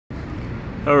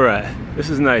All right, this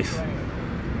is nice.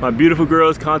 My beautiful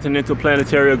girl's continental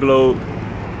planetary globe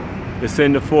is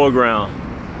in the foreground,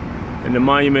 and the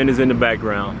monument is in the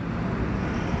background,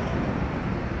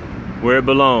 where it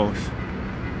belongs,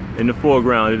 in the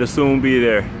foreground. It'll soon be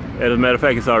there. As a matter of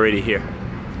fact, it's already here.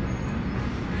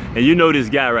 And you know this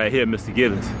guy right here, Mr.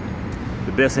 Gibbons,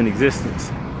 the best in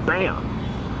existence. Bam.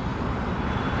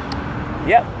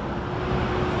 Yep.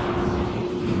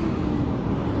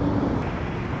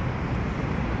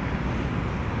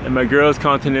 And my girl's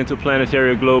continental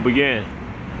planetary globe again.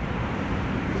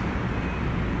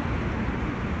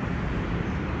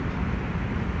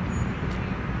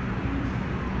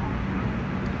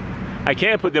 I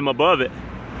can't put them above it.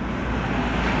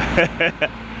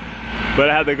 But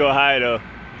I have to go high though.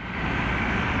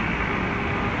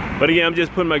 But again, I'm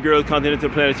just putting my girl's continental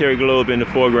planetary globe in the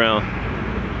foreground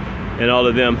and all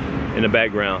of them in the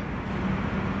background.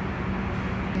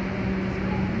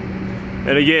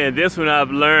 And again, this one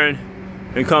I've learned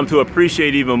and come to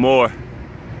appreciate even more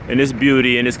in its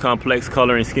beauty and its complex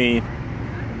coloring scheme.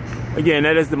 Again,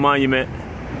 that is the monument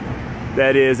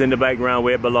that is in the background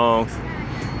where it belongs.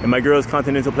 And my girl's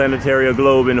continental planetary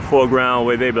globe in the foreground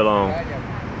where they belong.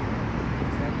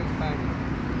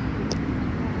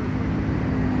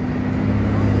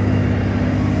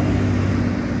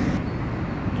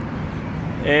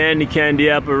 And the candy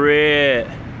apple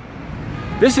red.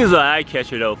 This is an eye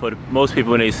catcher though for most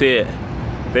people when they see it.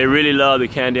 They really love the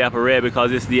candy apple red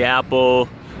because it's the apple.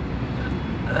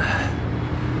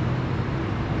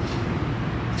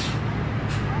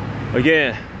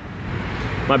 Again,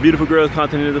 my beautiful girl's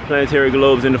continental planetary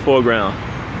globes in the foreground.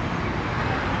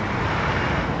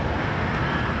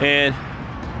 And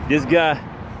this guy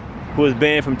who was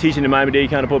banned from teaching the Miami-Dade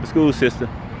County Public School System.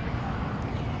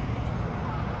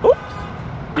 Oops.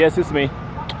 Yes, it's me.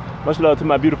 Much love to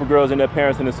my beautiful girls and their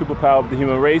parents and the superpower of the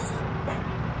human race,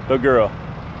 the girl.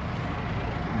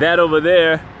 That over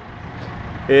there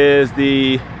is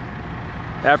the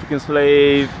African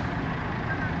slave,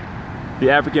 the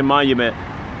African monument.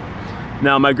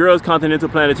 Now my girl's continental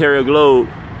planetary globe,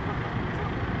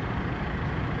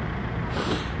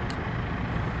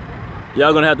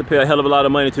 y'all gonna have to pay a hell of a lot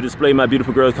of money to display my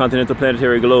beautiful girl's continental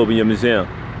planetary globe in your museum.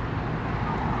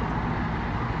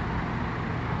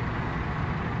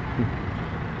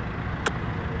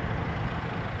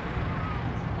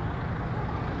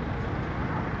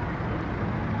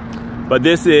 But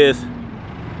this is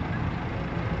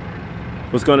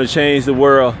what's going to change the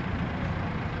world.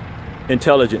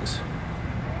 Intelligence.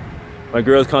 My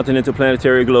girl's continental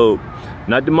planetary globe.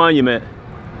 Not the monument.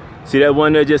 See that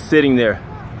one there just sitting there.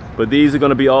 But these are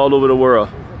going to be all over the world.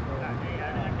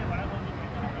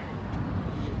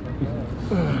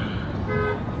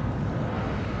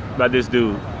 About this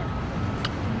dude.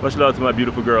 Much love to my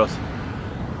beautiful girls.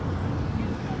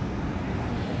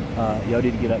 Y'all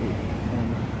need to get out here.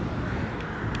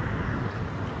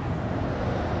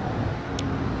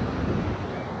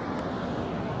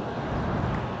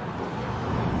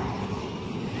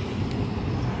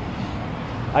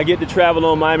 I get to travel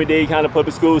on Miami-Dade County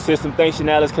Public School System. Thanks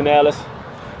Shanalis Canales,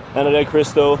 Anna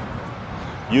Cristo,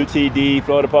 UTD,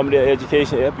 Florida Department of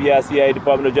Education, FBICA,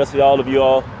 Department of Justice, all of you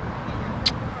all.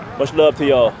 Much love to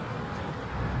y'all.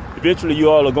 Eventually you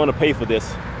all are going to pay for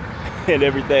this and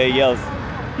everything else.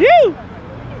 You!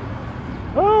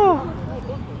 Oh!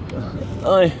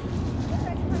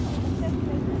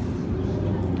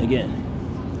 Again.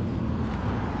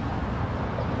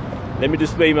 Let me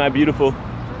display my beautiful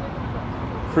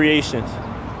creations.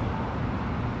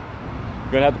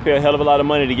 You're gonna have to pay a hell of a lot of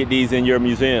money to get these in your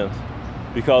museums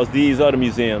because these are the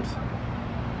museums.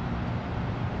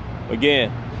 Again,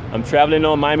 I'm traveling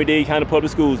on Miami-Dade County Public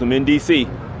Schools. I'm in DC.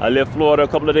 I left Florida a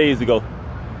couple of days ago.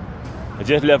 I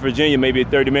just left Virginia maybe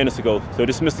 30 minutes ago. So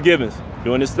this is Mr. Gibbons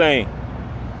doing this thing.